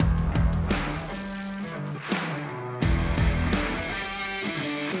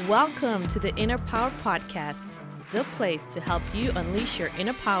Welcome to the Inner Power Podcast, the place to help you unleash your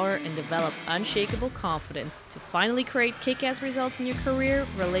inner power and develop unshakable confidence to finally create kick-ass results in your career,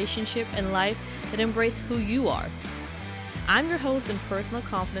 relationship, and life that embrace who you are. I'm your host and personal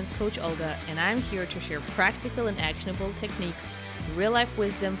confidence coach, Olga, and I'm here to share practical and actionable techniques, real-life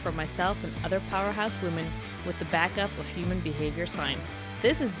wisdom from myself and other powerhouse women with the backup of human behavior science.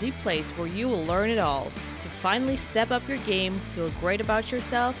 This is the place where you will learn it all to finally step up your game, feel great about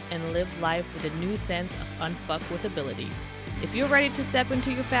yourself, and live life with a new sense of unfuckwithability. If you're ready to step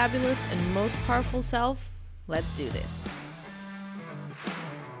into your fabulous and most powerful self, let's do this.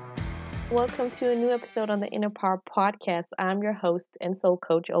 Welcome to a new episode on the Inner Power Podcast. I'm your host and soul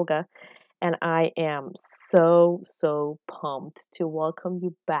coach, Olga, and I am so pumped to welcome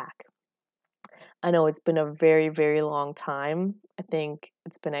you back. I know it's been a very, very long time. I think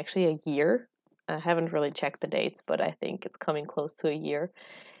it's been actually a year. I haven't really checked the dates, but I think it's coming close to a year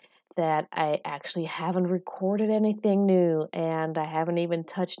that I actually haven't recorded anything new, and I haven't even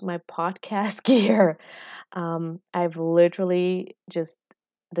touched my podcast gear. I've literally just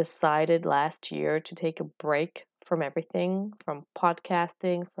decided last year to take a break from everything, from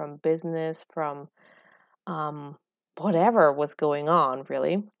podcasting, from business, from whatever was going on,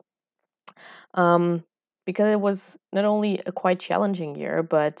 really. Because it was not only a quite challenging year,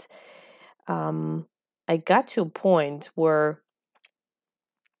 but I got to a point where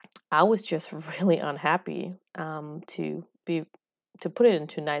I was just really unhappy. To put it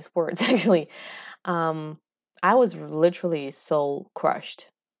into nice words, actually, I was literally soul crushed.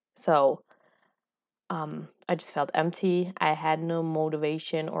 So I just felt empty. I had no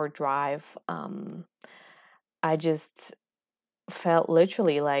motivation or drive. I just felt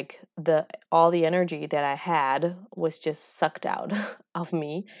literally like all the energy that I had was just sucked out of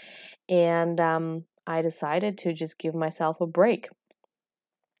me, and I decided to just give myself a break.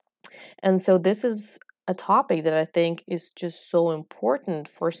 And so this is a topic that I think is just so important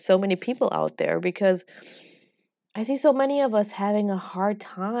for so many people out there, because I see so many of us having a hard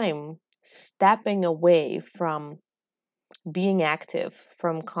time stepping away from being active,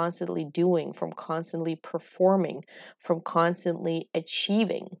 from constantly doing, from constantly performing, from constantly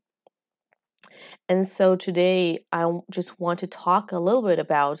achieving. And so today I just want to talk a little bit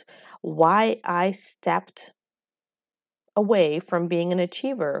about why I stepped away from being an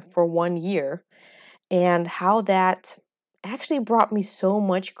achiever for 1 year and how that actually brought me so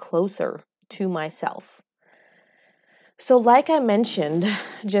much closer to myself. So, like I mentioned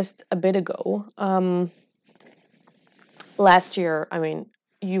just a bit ago, last year, I mean,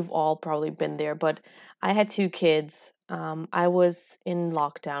 you've all probably been there, but I had 2 kids. I was in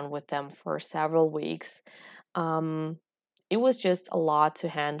lockdown with them for several weeks. Um, it was just a lot to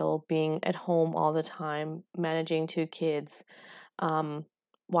handle, being at home all the time, managing 2 kids, um,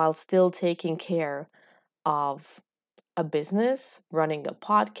 while still taking care of a business, running a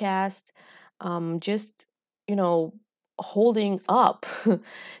podcast, just, you know, holding up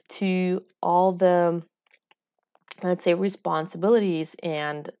to all the, let's say, responsibilities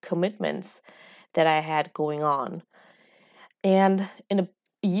and commitments that I had going on. And in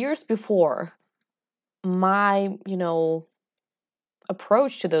years before, my,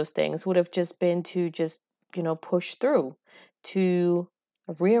 approach to those things would have just been to just, push through, to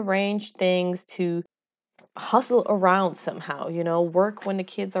rearrange things, to hustle around somehow, work when the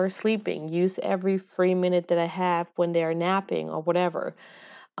kids are sleeping, use every free minute that I have when they are napping or whatever,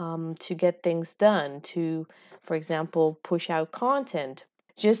 to get things done, to, for example, push out content,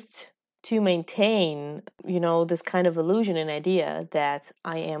 just to maintain, this kind of illusion and idea that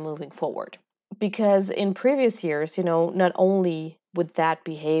I am moving forward. Because in previous years, not only would that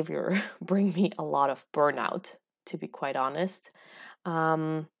behavior bring me a lot of burnout, to be quite honest,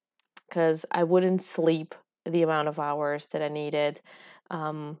 because I wouldn't sleep the amount of hours that I needed,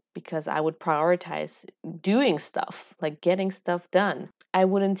 because I would prioritize doing stuff, like getting stuff done. I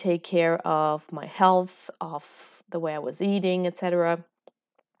wouldn't take care of my health, of the way I was eating, etc.,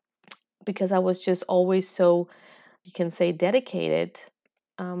 because I was just always so, you can say, dedicated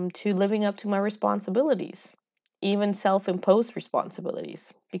to living up to my responsibilities, even self-imposed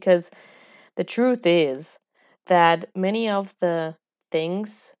responsibilities. Because the truth is that many of the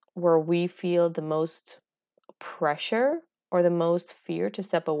things where we feel the most pressure or the most fear to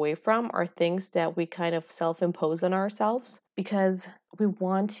step away from are things that we kind of self-impose on ourselves, because we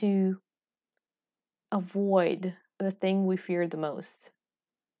want to avoid the thing we fear the most,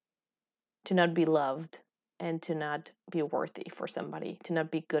 to not be loved and to not be worthy for somebody, to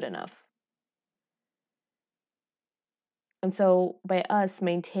not be good enough. And so by us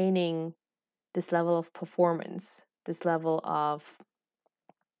maintaining this level of performance, this level of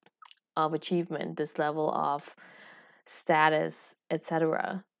of achievement, this level of status,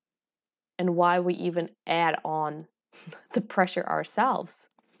 etc., and why we even add on the pressure ourselves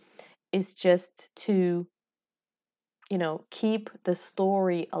is just to, keep the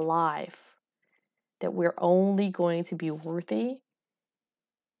story alive that we're only going to be worthy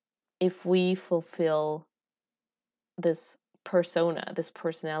if we fulfill this persona, this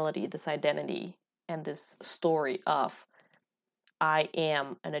personality, this identity, and this story of I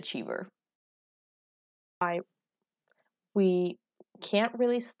am an achiever. I We can't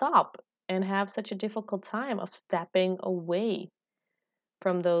really stop and have such a difficult time of stepping away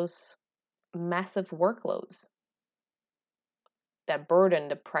from those massive workloads, that burden,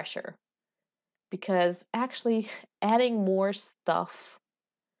 the pressure, because actually adding more stuff,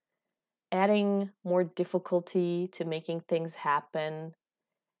 adding more difficulty to making things happen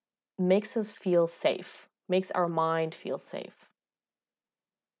makes us feel safe, makes our mind feel safe.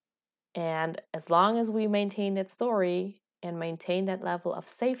 And as long as we maintain that story and maintain that level of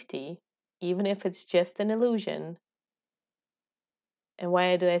safety, even if it's just an illusion, and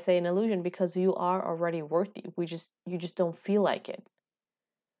why do I say an illusion? Because you are already worthy. You just don't feel like it.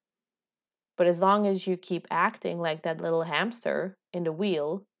 But as long as you keep acting like that little hamster in the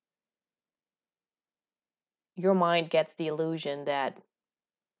wheel, your mind gets the illusion that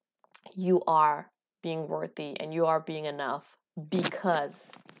you are being worthy and you are being enough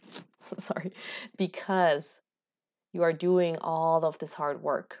because sorry, because you are doing all of this hard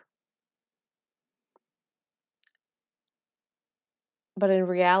work. But in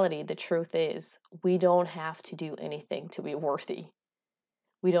reality, the truth is, we don't have to do anything to be worthy.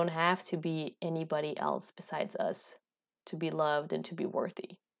 We don't have to be anybody else besides us to be loved and to be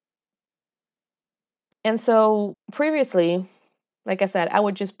worthy. And so previously, like I said, I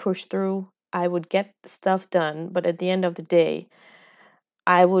would just push through. I would get stuff done, but at the end of the day,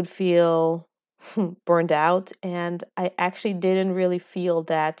 I would feel burned out, and I actually didn't really feel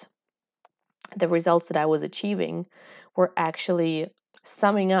that the results that I was achieving were actually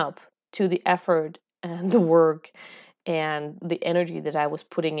summing up to the effort and the work and the energy that I was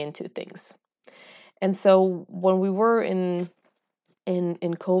putting into things. And so when we were in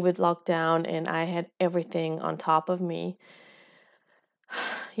COVID lockdown and I had everything on top of me,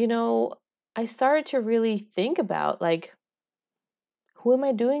 you know, I started to really think about, like, who am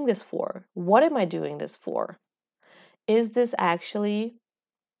I doing this for? What am I doing this for? Is this actually,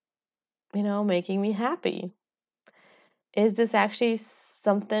 making me happy? Is this actually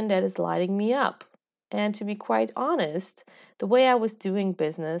something that is lighting me up? And to be quite honest, the way I was doing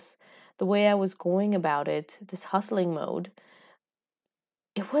business, the way I was going about it, this hustling mode,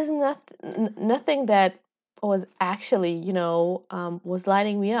 it was nothing that was actually, was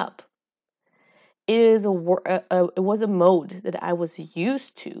lighting me up. It is it was a mode that I was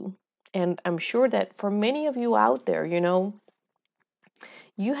used to, and I'm sure that for many of you out there,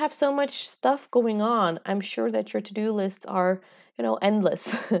 you have so much stuff going on. I'm sure that your to-do lists are,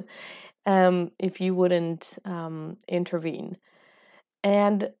 endless. If you wouldn't intervene.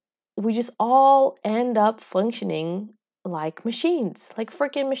 And we just all end up functioning like machines, like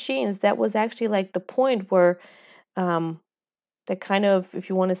freaking machines. That was actually like the point where um, that kind of, if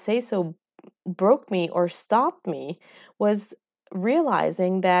you want to say so, broke me or stopped me, was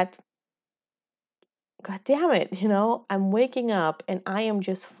realizing that, God damn it, I'm waking up and I am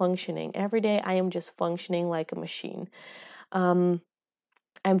just functioning. Every day I am just functioning like a machine. Um,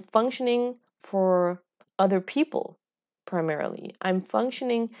 I'm functioning for other people primarily. I'm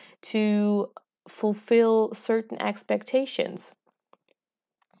functioning to fulfill certain expectations.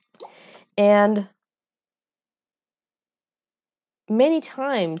 And many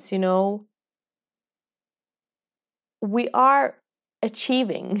times, we are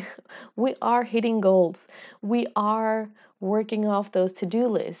achieving, we are hitting goals, we are working off those to do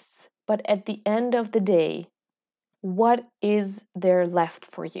lists. But at the end of the day, what is there left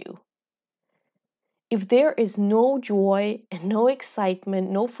for you? If there is no joy and no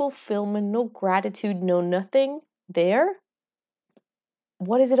excitement, no fulfillment, no gratitude, no nothing there,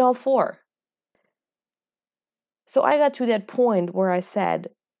 what is it all for? So I got to that point where I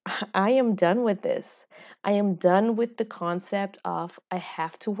said, I am done with this. I am done with the concept of I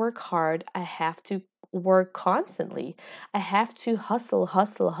have to work hard, I have to work constantly, I have to hustle,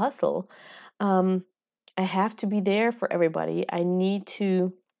 hustle, hustle. Um, I have to be there for everybody. I need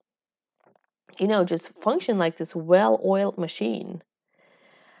to, just function like this well oiled machine.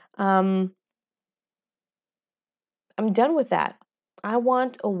 Um, I'm done with that. I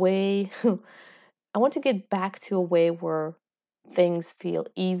want a way, I want to get back to a way where things feel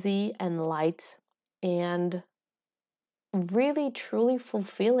easy and light and really truly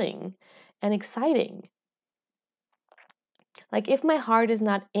fulfilling and exciting. Like, if my heart is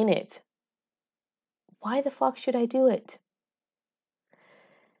not in it, why the fuck should I do it?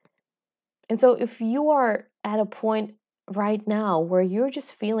 And so, if you are at a point right now where you're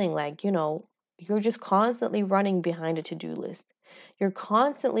just feeling like, you're just constantly running behind a to do list, you're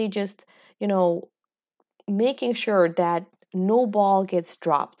constantly just, you know, making sure that no ball gets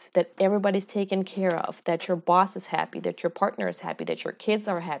dropped, that everybody's taken care of, that your boss is happy, that your partner is happy, that your kids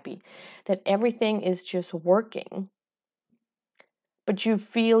are happy, that everything is just working, but you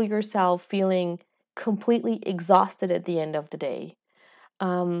feel yourself feeling completely exhausted at the end of the day.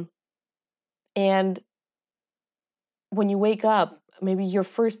 Um, and when you wake up, maybe your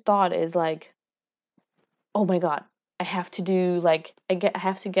first thought is like, oh my God, I have to do like I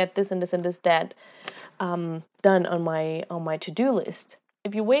have to get this and this and this that done on my to-do list.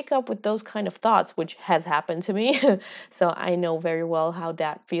 If you wake up with those kind of thoughts, which has happened to me, so I know very well how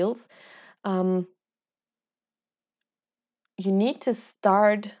that feels, um, you need to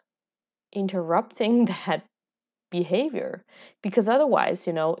start interrupting that behavior, because otherwise,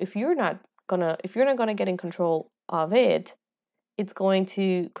 if you're not gonna get in control of it, it's going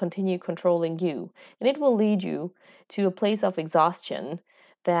to continue controlling you, and it will lead you to a place of exhaustion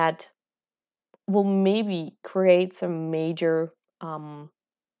that will maybe create some major um,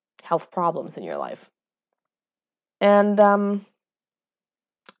 health problems in your life. And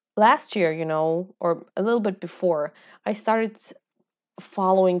last year, or a little bit before, I started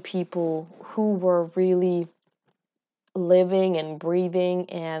following people who were really living and breathing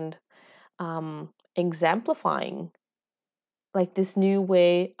and exemplifying like this new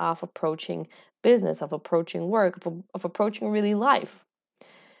way of approaching business, of approaching work, of approaching really life,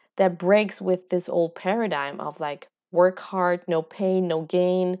 that breaks with this old paradigm of like work hard, no pain, no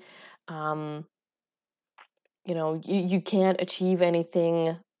gain. Um, you can't achieve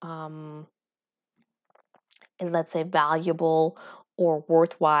anything, let's say, valuable or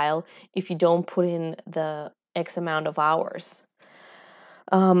worthwhile if you don't put in the X amount of hours.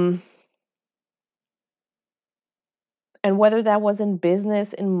 Um, and whether that was in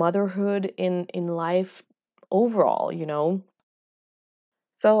business, in motherhood, in life overall.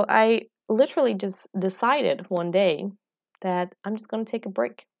 So I literally just decided one day that I'm just going to take a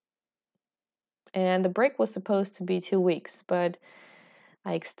break. And the break was supposed to be 2 weeks, but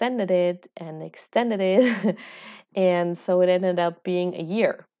I extended it and extended it. And so it ended up being a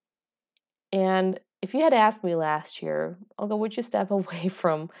year. And if you had asked me last year, Olga, would you step away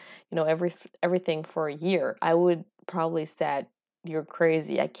from, everything for a year? I would probably said, you're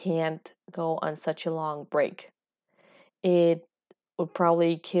crazy. I can't go on such a long break. It would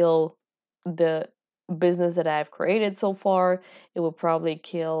probably kill the business that I've created so far. It would probably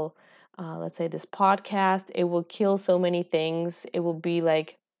kill, let's say, this podcast. It will kill so many things. It will be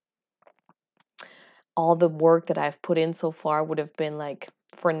like all the work that I've put in so far would have been like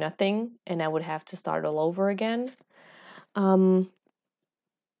for nothing, and I would have to start all over again. Um,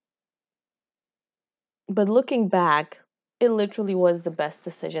 but looking back, it literally was the best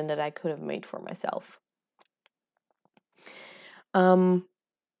decision that I could have made for myself. Um,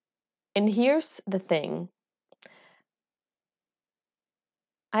 and here's the thing.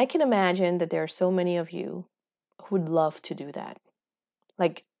 I can imagine that there are so many of you who would love to do that.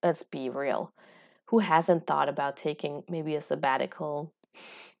 Like, let's be real. Who hasn't thought about taking maybe a sabbatical?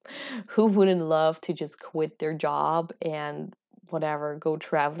 Who wouldn't love to just quit their job and whatever, go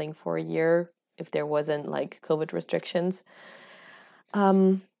traveling for a year if there wasn't like COVID restrictions?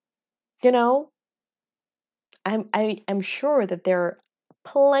 Um, you know, I'm sure that there are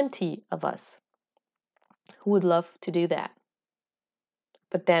plenty of us who would love to do that.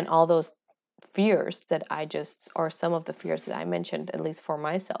 But then all those fears that or some of the fears that I mentioned, at least for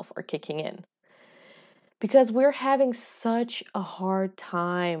myself, are kicking in. Because we're having such a hard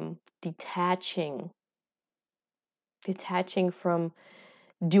time detaching from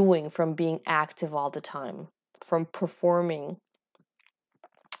doing, from being active all the time, from performing.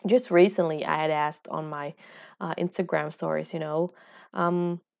 Just recently, I had asked on my Instagram stories,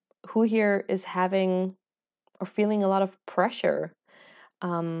 um, who here is having or feeling a lot of pressure,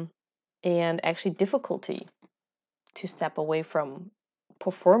 um, and actually difficulty to step away from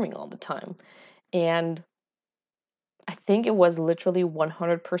performing all the time. And I think it was literally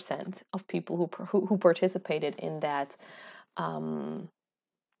 100% of people who participated um,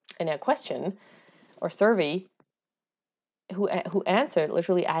 in a question or survey who answered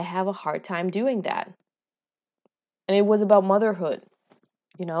literally, I have a hard time doing that. And it was about motherhood,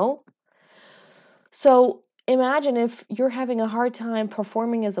 you know? So imagine if you're having a hard time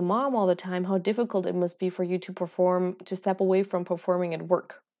performing as a mom all the time, how difficult it must be for you to step away from performing at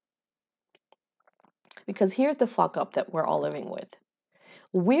work. Because here's the fuck up that we're all living with.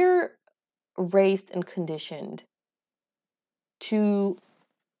 We're raised and conditioned to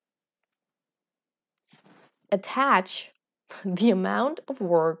attach the amount of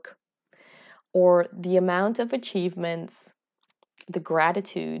work or the amount of achievements, the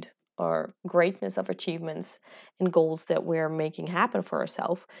gratitude or greatness of achievements and goals that we're making happen for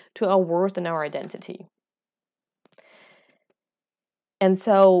ourselves to our worth and our identity. And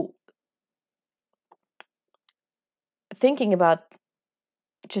so thinking about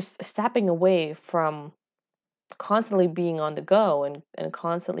just stepping away from constantly being on the go and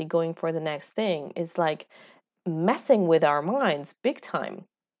constantly going for the next thing is like messing with our minds big time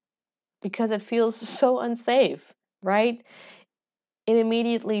because it feels so unsafe, right? It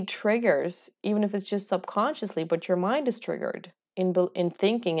immediately triggers, even if it's just subconsciously, but your mind is triggered in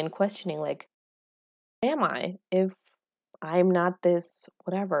thinking and questioning, like, who am I if I'm not this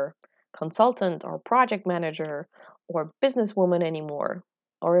whatever consultant or project manager or businesswoman anymore,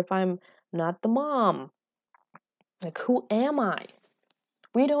 or if I'm not the mom, like, who am I?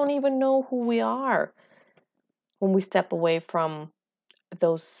 We don't even know who we are when we step away from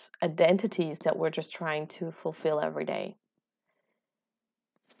those identities that we're just trying to fulfill every day.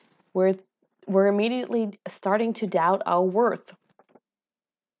 We're we're immediately starting to doubt our worth.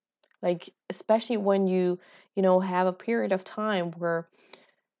 Like especially when you have a period of time where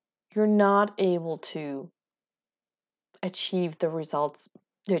you're not able to achieve the results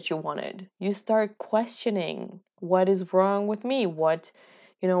that you wanted. You start questioning what is wrong with me? Why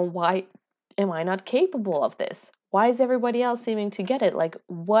am I not capable of this? Why is everybody else seeming to get it? Like,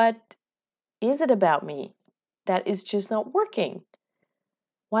 what is it about me that is just not working?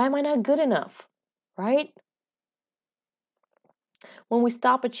 Why am I not good enough? Right? When we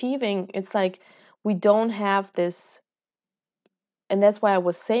stop achieving, it's like we don't have this, and that's why I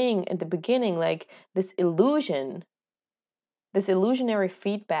was saying at the beginning, like this illusionary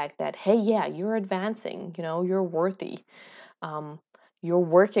feedback that, hey, yeah, you're advancing, you're worthy, um, you're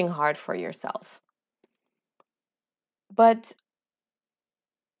working hard for yourself. But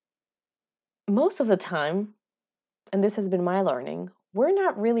most of the time, and this has been my learning, we're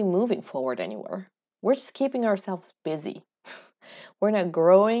not really moving forward anywhere. We're just keeping ourselves busy. We're not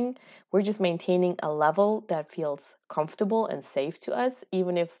growing. We're just maintaining a level that feels comfortable and safe to us,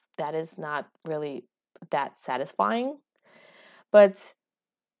 even if that is not really that satisfying. But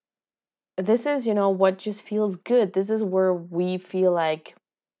this is, what just feels good. This is where we feel like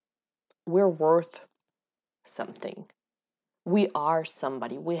we're worth something. We are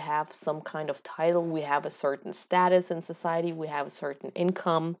somebody. We have some kind of title. We have a certain status in society. We have a certain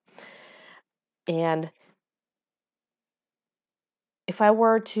income. And if I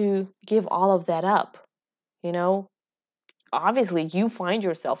were to give all of that up, you know, obviously you find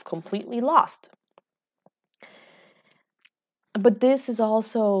yourself completely lost. But this is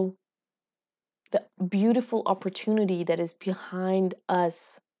also the beautiful opportunity that is behind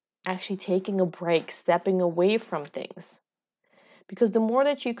us actually taking a break, stepping away from things. Because the more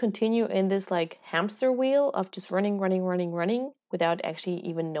that you continue in this like hamster wheel of just running, running, running, running without actually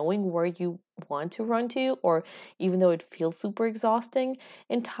even knowing where you want to run to, or even though it feels super exhausting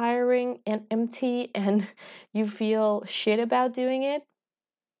and tiring and empty and you feel shit about doing it,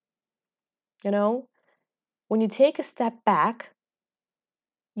 when you take a step back,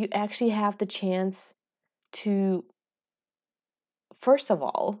 you actually have the chance to, first of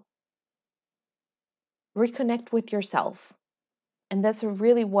all, reconnect with yourself. And that's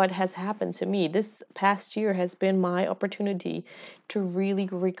really what has happened to me. This past year has been my opportunity to really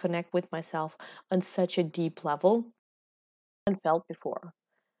reconnect with myself on such a deep level and felt before.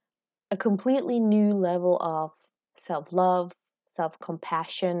 A completely new level of self love, self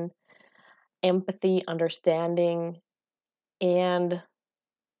compassion, empathy, understanding, and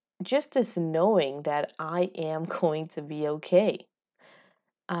just this knowing that I am going to be okay.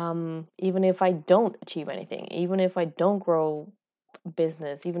 Even if I don't achieve anything, even if I don't grow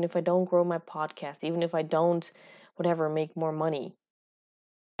business, even if I don't grow my podcast, even if I don't, whatever, make more money,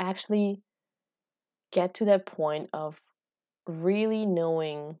 actually get to that point of really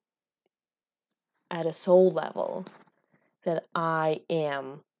knowing at a soul level that I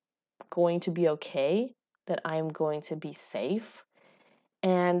am going to be okay, that I'm going to be safe,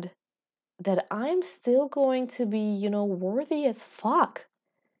 and that I'm still going to be, worthy as fuck.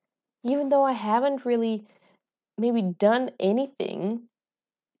 Even though I haven't really maybe done anything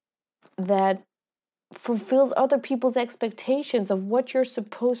that fulfills other people's expectations of what you're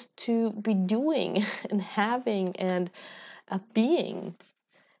supposed to be doing and having and being.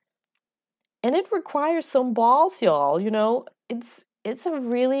 And it requires some balls, y'all. It's a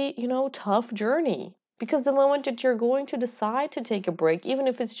really, tough journey. Because the moment that you're going to decide to take a break, even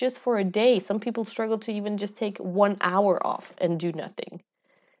if it's just for a day, some people struggle to even just take 1 hour off and do nothing.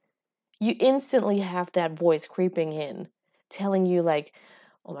 You instantly have that voice creeping in, telling you, like,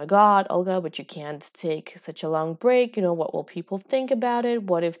 oh my God, Olga, but you can't take such a long break. What will people think about it?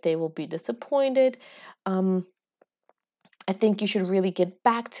 What if they will be disappointed? Um, I think you should really get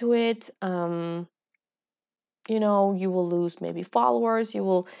back to it. You will lose maybe followers,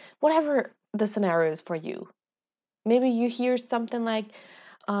 whatever the scenario is for you. Maybe you hear something like,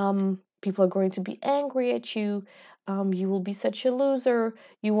 people are going to be angry at you, you will be such a loser,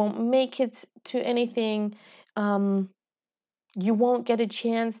 you won't make it to anything, um, you won't get a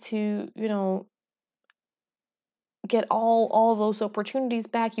chance to, get all those opportunities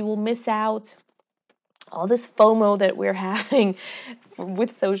back, you will miss out. All this FOMO that we're having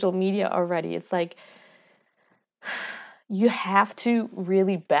with social media already. It's like, you have to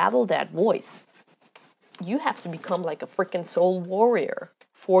really battle that voice. You have to become like a freaking soul warrior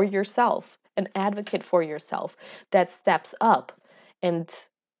for yourself, an advocate for yourself that steps up and,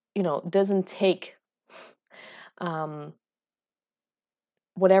 doesn't take um,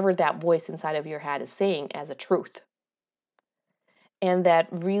 whatever that voice inside of your head is saying as a truth. And that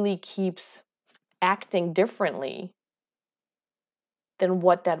really keeps acting differently than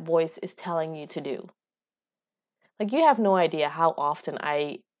what that voice is telling you to do. Like, you have no idea how often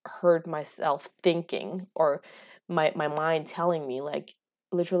I heard myself thinking, or my mind telling me, like,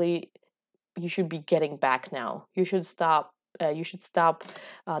 literally, you should be getting back now. You should stop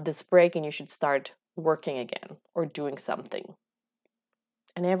this break, and you should start working again or doing something.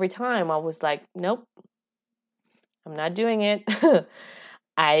 And every time I was like, nope, I'm not doing it.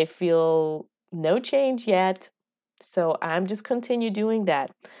 I feel no change yet. So I'm just continue doing that.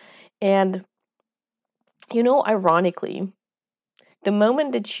 And, ironically, the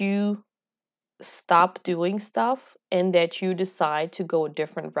moment that you stop doing stuff and that you decide to go a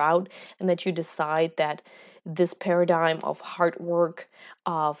different route, and that you decide that this paradigm of hard work,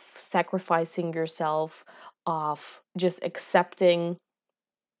 of sacrificing yourself, of just accepting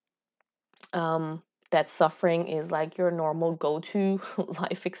um, that suffering is like your normal go-to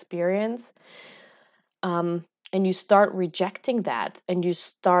life experience, um, and you start rejecting that, and you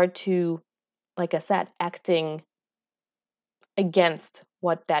start to, like I said, acting against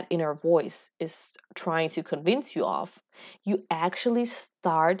what that inner voice is trying to convince you of, you actually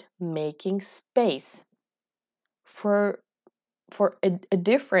start making space for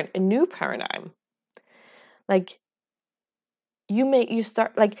a new paradigm. Like, you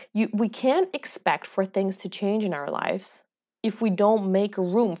start, like, we can't expect for things to change in our lives if we don't make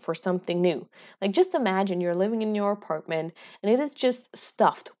room for something new. Like, just imagine you're living in your apartment and it is just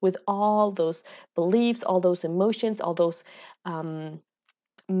stuffed with all those beliefs, all those emotions, all those um,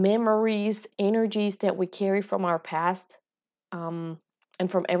 memories, energies that we carry from our past, um, and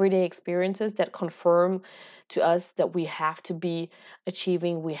from everyday experiences that confirm to us that we have to be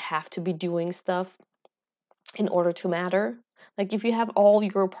achieving, we have to be doing stuff in order to matter. Like, if you have all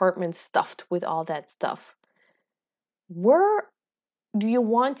your apartment stuffed with all that stuff, where do you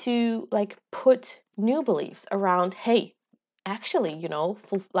want to, like, put new beliefs around, hey, actually,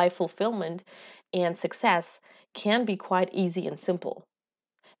 life fulfillment and success can be quite easy and simple.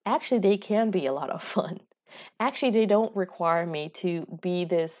 Actually, they can be a lot of fun. Actually, they don't require me to be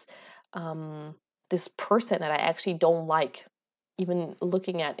um, this person that I actually don't like, even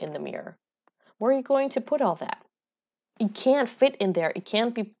looking at in the mirror. Where are you going to put all that? It can't fit in there. It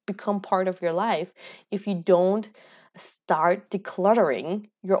can't become part of your life if you don't start decluttering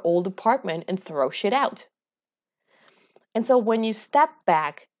your old apartment and throw shit out. And so when you step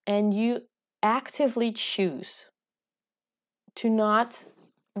back and you actively choose to not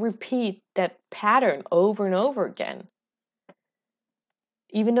repeat that pattern over and over again,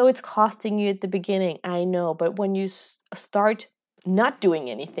 even though it's costing you at the beginning, I know, but when you start not doing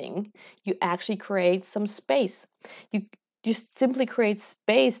anything, you actually create some space. You you simply create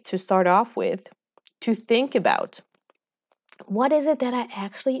space to start off with, to think about, what is it that I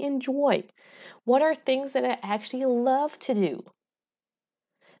actually enjoy? What are things that I actually love to do?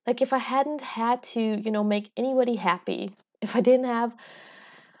 Like, if I hadn't had to, make anybody happy, if I didn't have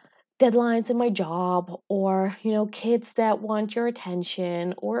deadlines in my job, or kids that want your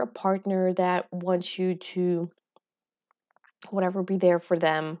attention, or a partner that wants you to, whatever, be there for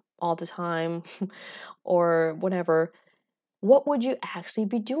them all the time, or whatever, what would you actually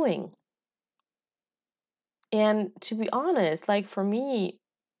be doing? And to be honest, like for me,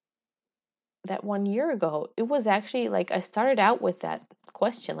 that 1 year ago, it was actually like I started out with that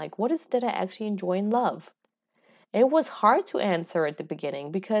question, like, what is it that I actually enjoy in love? It was hard to answer at the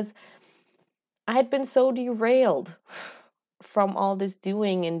beginning because I had been so derailed from all this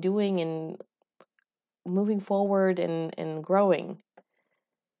doing and moving forward and growing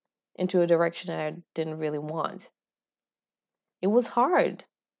into a direction that I didn't really want. It was hard.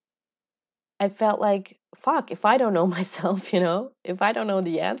 I felt like, fuck, if I don't know myself, if I don't know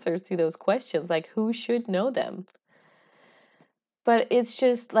the answers to those questions, like who should know them? But it's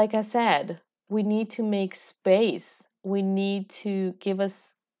just like I said, we need to make space. We need to give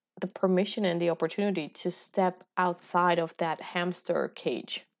us the permission and the opportunity to step outside of that hamster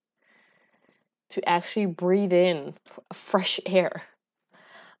cage, to actually breathe in fresh air,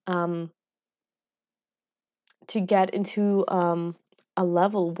 um, to get into a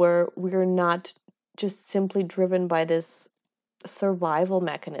level where we're not just simply driven by this survival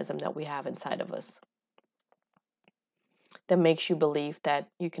mechanism that we have inside of us that makes you believe that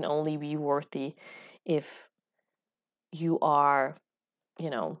you can only be worthy if you are, you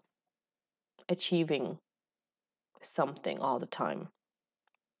know, achieving something all the time.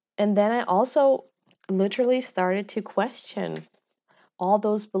 And then I also literally started to question all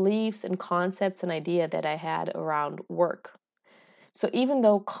those beliefs and concepts and idea that I had around work. So even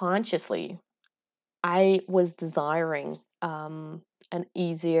though consciously I was desiring an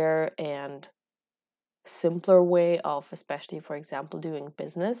easier and simpler way of, especially for example, doing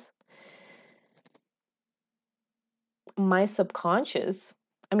business, my subconscious,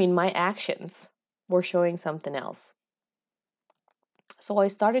 my actions were showing something else. So I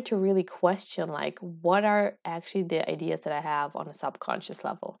started to really question, like, what are actually the ideas that I have on a subconscious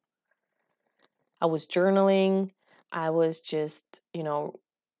level? I was journaling. I was just,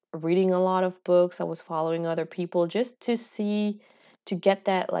 reading a lot of books. I was following other people just to see, to get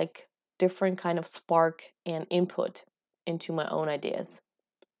that like different kind of spark and input into my own ideas.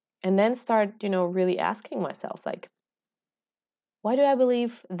 And then start, really asking myself, like, why do I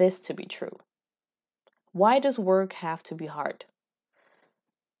believe this to be true? Why does work have to be hard?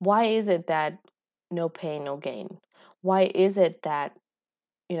 Why is it that no pain, no gain? Why is it that,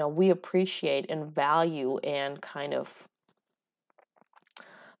 we appreciate and value and kind of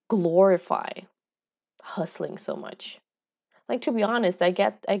glorify hustling so much? Like, to be honest, I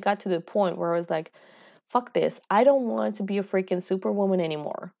got to the point where I was like, fuck this. I don't want to be a freaking superwoman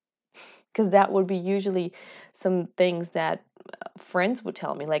anymore. Because that would be usually some things that friends would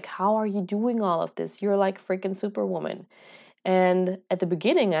tell me, like, how are you doing all of this? You're like freaking superwoman. And at the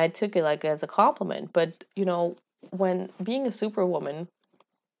beginning, I took it like as a compliment. But, when being a superwoman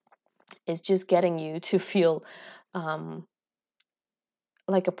is just getting you to feel um,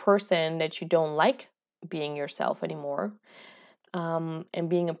 like a person that you don't like being yourself anymore, and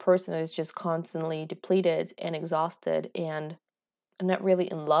being a person that is just constantly depleted and exhausted and not really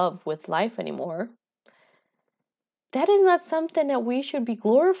in love with life anymore, that is not something that we should be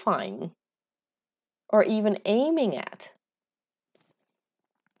glorifying or even aiming at.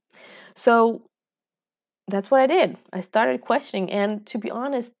 So that's what I did. I started questioning, and to be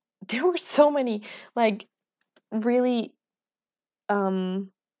honest, there were so many like really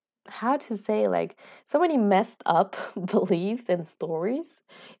how to say, like, so many messed up beliefs and stories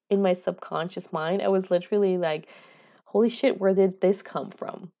in my subconscious mind. I was literally like, holy shit, where did this come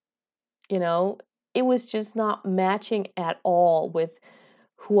from? You know, it was just not matching at all with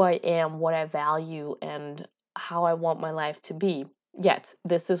who I am, what I value, and how I want my life to be. Yet,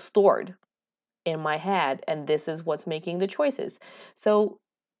 this is stored in my head, and this is what's making the choices. So,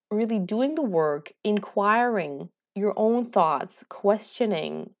 really doing the work, inquiring your own thoughts,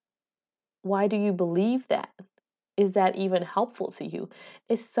 questioning, why do you believe that? Is that even helpful to you?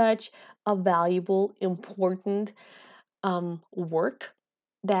 Is such a valuable, important work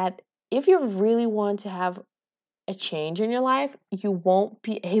that if you really want to have a change in your life, you won't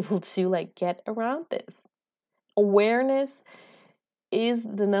be able to like get around this. Awareness is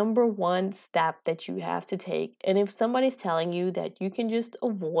the number one step that you have to take. And if somebody's telling you that you can just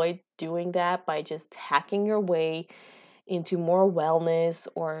avoid doing that by just hacking your way into more wellness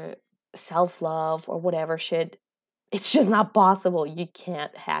or self love or whatever shit, it's just not possible. You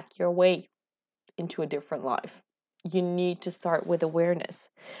can't hack your way into a different life. You need to start with awareness.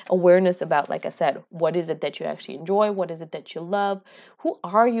 Awareness about, like I said, what is it that you actually enjoy? What is it that you love? Who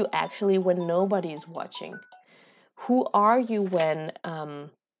are you actually when nobody's watching? Who are you when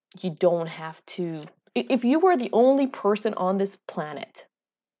you don't have to? If you were the only person on this planet,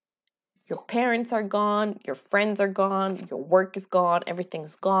 Your parents are gone, your friends are gone, your work is gone,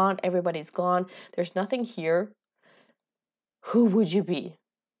 everything's gone, everybody's gone. There's nothing here. Who would you be?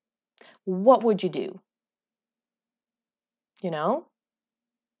 What would you do? You know?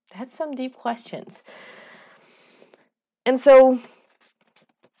 That's some deep questions. And so,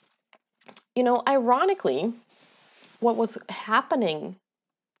 ironically, what was happening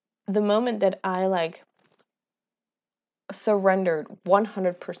the moment that I surrendered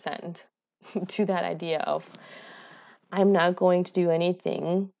 100% to that idea of I'm not going to do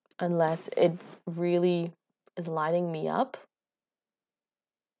anything unless it really is lighting me up.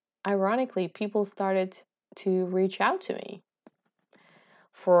 Ironically, people started to reach out to me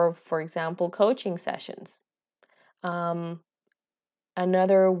for example, coaching sessions. Um,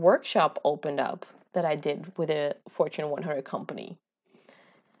 Another workshop opened up that I did with a Fortune 100 company.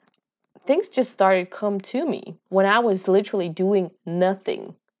 Things just started come to me when I was literally doing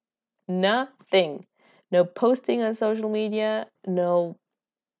nothing. Nothing. No posting on social media, no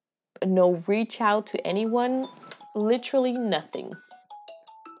reach out to anyone, literally nothing.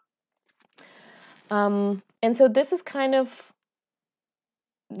 And so this is kind of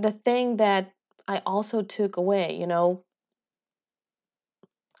the thing that I also took away,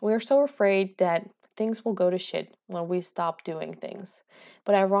 We're so afraid that things will go to shit when we stop doing things.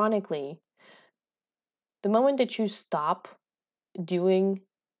 But ironically, the moment that you stop doing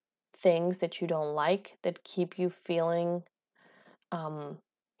things that you don't like, that keep you feeling um,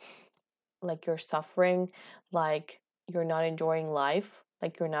 like you're suffering, like you're not enjoying life,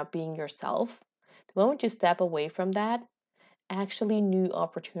 like you're not being yourself, the moment you step away from that, actually new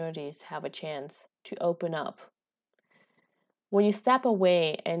opportunities have a chance to open up. When you step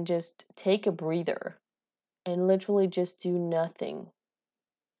away and just take a breather and literally just do nothing,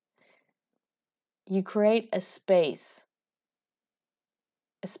 you create a space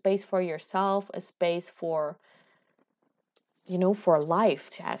for yourself, a space for, for life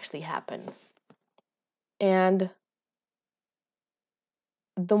to actually happen. And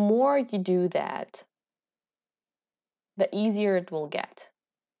the more you do that, the easier it will get.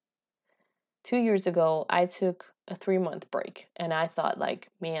 2 years ago, I took a 3-month break and I thought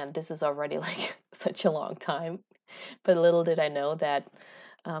man, this is already such a long time. But little did I know that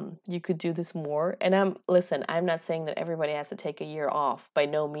you could do this more. And I'm not saying that everybody has to take a year off, by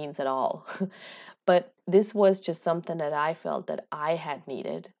no means at all. But this was just something that I felt that I had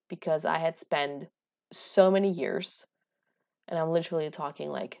needed because I had spent so many years, and I'm literally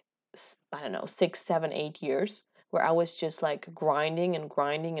talking I don't know, 6, 7, 8 years, where I was just grinding and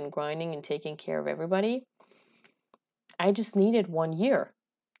grinding and grinding and taking care of everybody. I just needed 1 year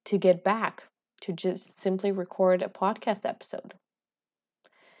to get back to just simply record a podcast episode.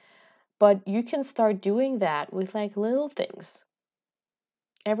 But you can start doing that with little things.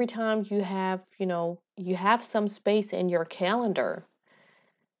 Every time you have some space in your calendar,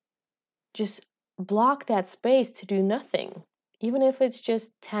 just block that space to do nothing, even if it's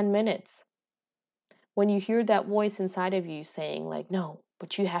just 10 minutes. When you hear that voice inside of you saying no,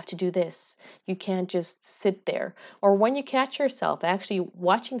 but you have to do this, you can't just sit there. Or when you catch yourself actually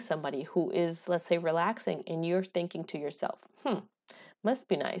watching somebody who is, let's say, relaxing, and you're thinking to yourself, must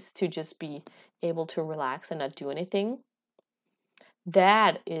be nice to just be able to relax and not do anything.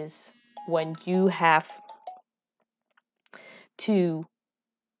 That is when you have to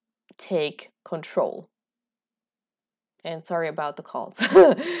take control. And sorry about the calls.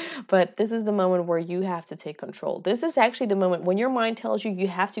 But this is the moment where you have to take control. This is actually the moment when your mind tells you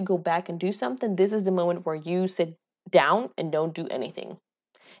have to go back and do something. This is the moment where you sit down and don't do anything.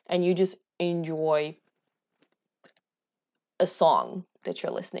 And you just enjoy a song that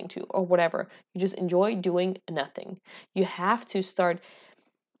you're listening to or whatever. You just enjoy doing nothing. You have to start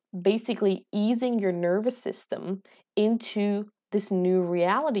basically easing your nervous system into this new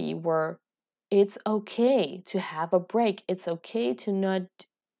reality where it's okay to have a break. It's okay to not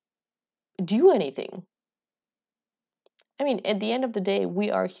do anything. I mean, at the end of the day,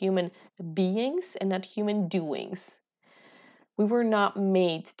 we are human beings and not human doings. We were not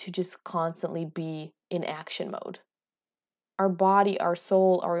made to just constantly be in action mode. Our body, our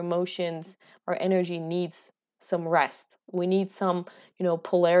soul, our emotions, our energy needs some rest. We need some,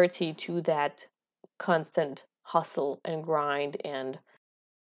 polarity to that constant hustle and grind and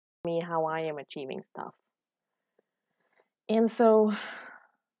me how I am achieving stuff. And so,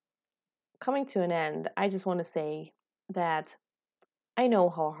 coming to an end, I just want to say that I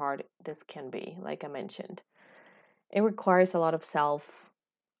know how hard this can be, like I mentioned. It requires a lot of self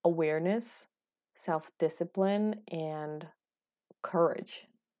awareness, self discipline, and courage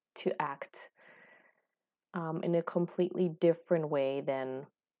to act in a completely different way than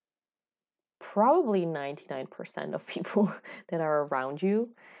probably 99% of people that are around you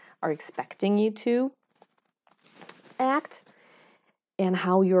are expecting you to act, and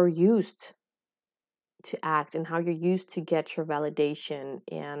how you're used to act and how you're used to get your validation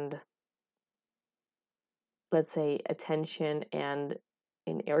and, let's say, attention and,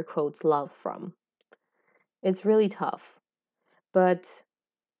 in air quotes, love from. It's really tough. But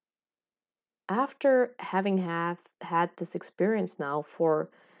after having had this experience now for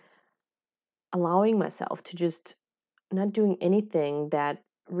allowing myself to just not doing anything that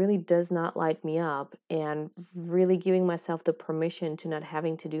really does not light me up, and really giving myself the permission to not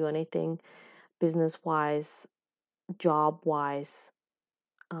having to do anything business wise, job wise,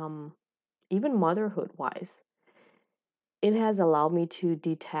 um, even motherhood wise, it has allowed me to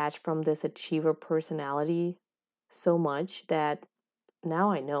detach from this achiever personality so much that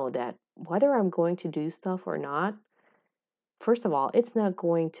now I know that whether I'm going to do stuff or not, first of all, it's not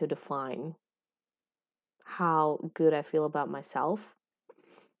going to define how good I feel about myself.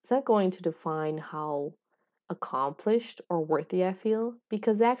 It's not going to define how accomplished or worthy I feel,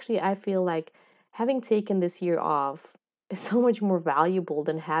 because actually, I feel like having taken this year off is so much more valuable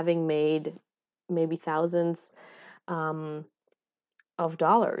than having made maybe thousands um, of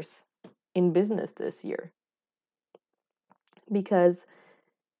dollars in business this year. Because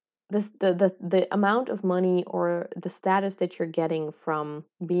the amount of money or the status that you're getting from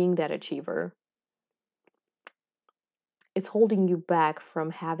being that achiever is holding you back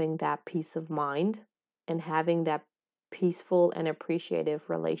from having that peace of mind and having that peaceful and appreciative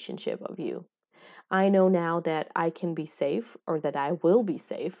relationship of you. I know now that I can be safe, or that I will be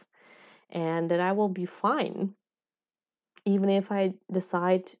safe, and that I will be fine even if I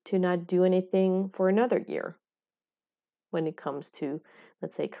decide to not do anything for another year when it comes to,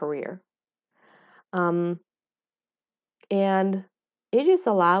 let's say, career. Um, and it just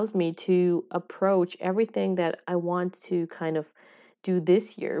allows me to approach everything that I want to kind of do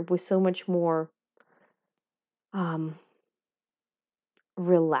this year with so much more um,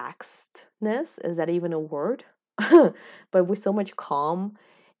 relaxedness. Is that even a word? But with so much calm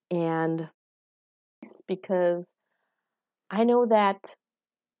and peace, because I know that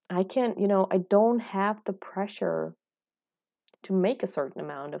I can, I don't have the pressure to make a certain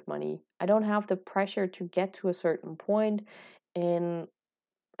amount of money. I don't have the pressure to get to a certain point in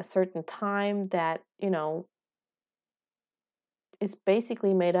a certain time that, is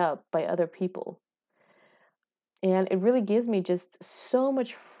basically made up by other people. And it really gives me just so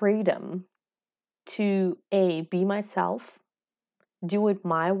much freedom to be myself, do it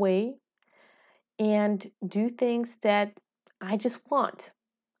my way, and do things that I just want.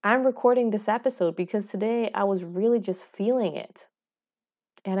 I'm recording this episode because today I was really just feeling it.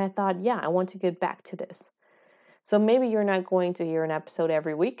 And I thought, yeah, I want to get back to this. So maybe you're not going to hear an episode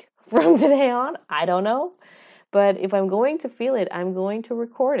every week from today on. I don't know. But if I'm going to feel it, I'm going to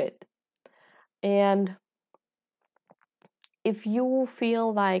record it. And if you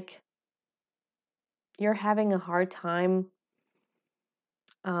feel like you're having a hard time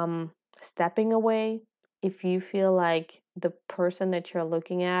um, stepping away, if you feel like the person that you're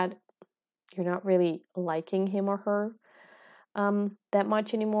looking at, you're not really liking him or her that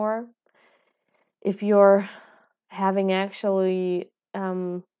much anymore, if you're having actually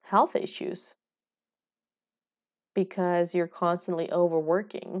health issues because you're constantly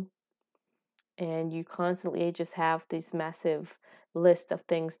overworking and you constantly just have this massive list of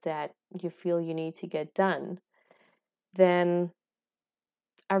things that you feel you need to get done, then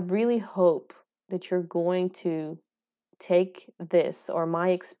I really hope that you're going to take this or my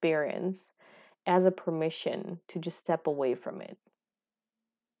experience as a permission to just step away from it.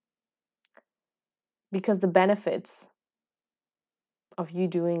 Because the benefits of you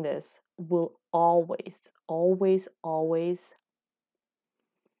doing this will always, always, always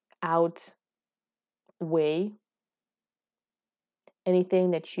outweigh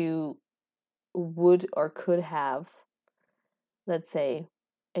anything that you would or could have, let's say,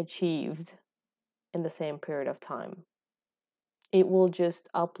 achieved in the same period of time. It will just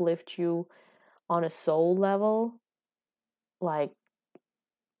uplift you on a soul level, like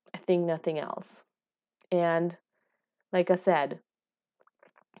I think nothing else. And like I said,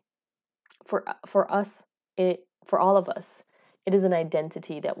 for us, for all of us, it is an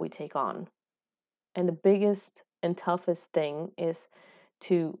identity that we take on. And the biggest and toughest thing is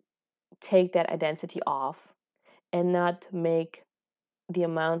to take that identity off and not make the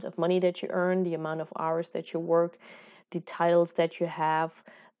amount of money that you earn, the amount of hours that you work, the titles that you have,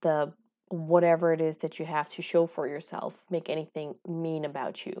 the whatever it is that you have to show for yourself, make anything mean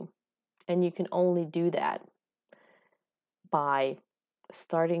about you. And you can only do that by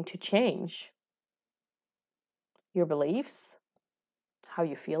starting to change your beliefs, how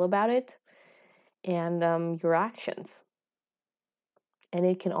you feel about it, and your actions. And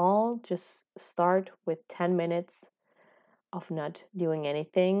it can all just start with 10 minutes of not doing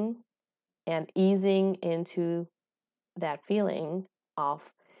anything and easing into that feeling of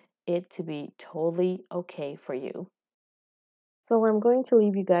it to be totally okay for you. So I'm going to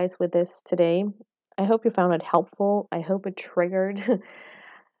leave you guys with this today. I hope you found it helpful. I hope it triggered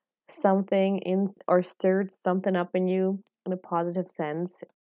something in or stirred something up in you in a positive sense.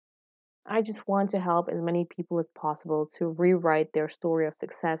 I just want to help as many people as possible to rewrite their story of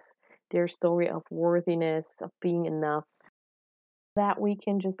success, their story of worthiness, of being enough, that we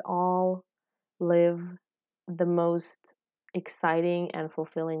can just all live the most exciting and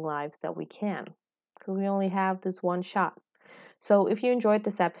fulfilling lives that we can. Because we only have this one shot. So if you enjoyed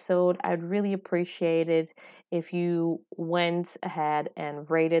this episode, I'd really appreciate it if you went ahead and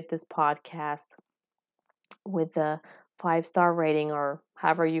rated this podcast with a 5-star rating or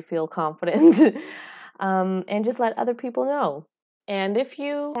however you feel confident, and just let other people know. And if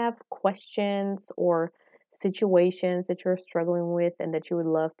you have questions or situations that you're struggling with and that you would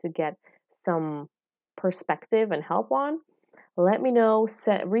love to get some perspective and help on, let me know.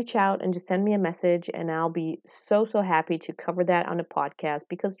 Reach out and just send me a message, and I'll be so happy to cover that on the podcast.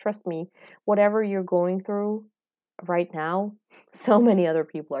 Because trust me, whatever you're going through right now, so many other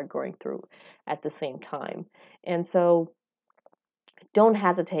people are going through at the same time. And so don't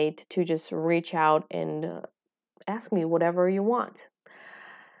hesitate to just reach out and ask me whatever you want.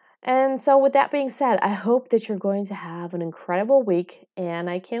 And so, with that being said, I hope that you're going to have an incredible week, and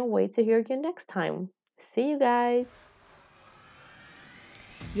I can't wait to hear you next time. See you guys.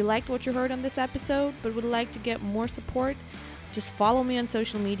 You liked what you heard on this episode, but would like to get more support? Just follow me on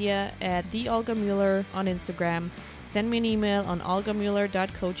social media at @theolgamueller on Instagram. Send me an email on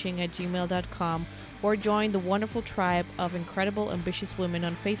olgamueller.coaching@gmail.com, or join the wonderful tribe of incredible, ambitious women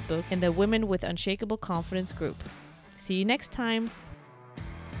on Facebook in the Women with Unshakable Confidence group. See you next time.